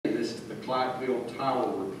Clyattville tower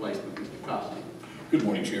replacement, Mr. Costi. Good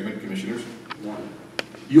morning, Chairman, Commissioners. Good morning.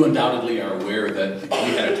 You undoubtedly are aware that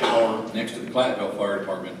we had a tower next to the Clyattville Fire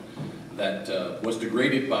Department that was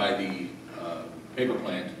degraded by the paper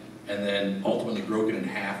plant and then ultimately broken in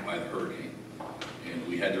half by the hurricane. And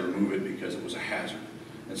we had to remove it because it was a hazard.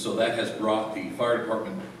 And so that has brought the fire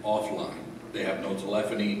department offline. They have no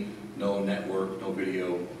telephony, no network, no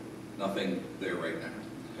video, nothing there right now.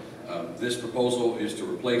 This proposal is to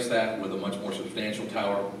replace that with a much more substantial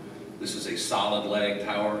tower. This is a solid leg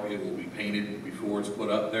tower. It will be painted before it's put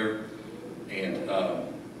up there. And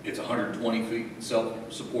it's 120 feet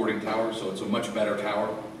self-supporting tower, so it's a much better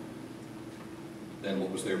tower than what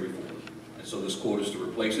was there before. And so this quote is to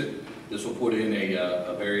replace it. This will put in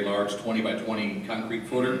a very large 20 by 20 concrete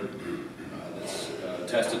footer that's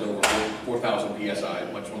tested over 4,000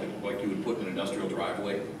 PSI, much like you would put in an industrial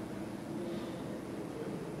driveway.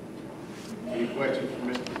 Any questions for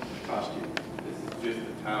Mr. Costi? This is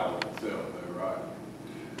just the tower itself, though, right?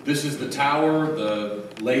 This is the tower, the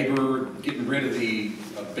labor, getting rid of the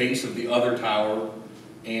base of the other tower,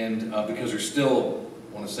 and because there's still,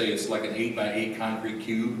 I want to say it's like an 8 by 8 concrete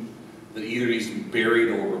cube that either needs to be buried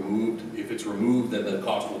or removed. If it's removed, then the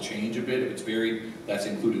cost will change a bit. If it's buried, that's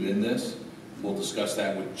included in this. We'll discuss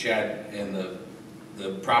that with Chad, and the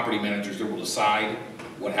property managers there will decide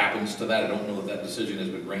what happens to that. I don't know if that decision has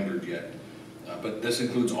been rendered yet. But this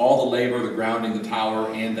includes all the labor, the grounding, the tower,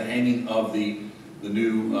 and the hanging of the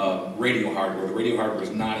new radio hardware. The radio hardware is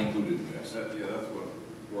not included in this. Yeah, that's what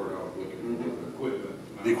word I was looking for, the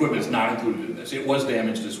equipment. The equipment is not included in this. It was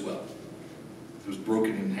damaged as well. It was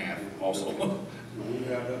broken in half also. Do we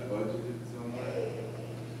have that budgeted somewhere?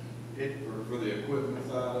 For the equipment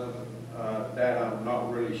side of it? That I'm not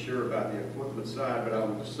really sure about the equipment side, but I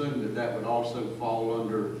would assume that that would also fall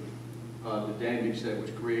under the damage that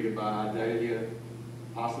was created by Idalia,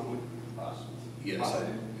 possibly? Yes,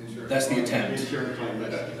 Possibly. that's the attempt. Insurance claim,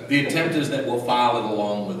 that's The attempt is that we'll file it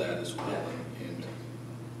along with that as well. Yeah. And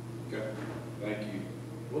Okay, thank you.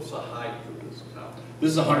 What's the height for this tower?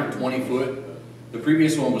 this is 120 foot. The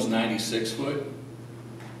previous one was 96 foot.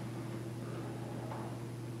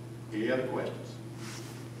 Any other questions?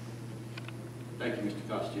 Thank you, Mr.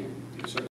 Costi. Yes, sir.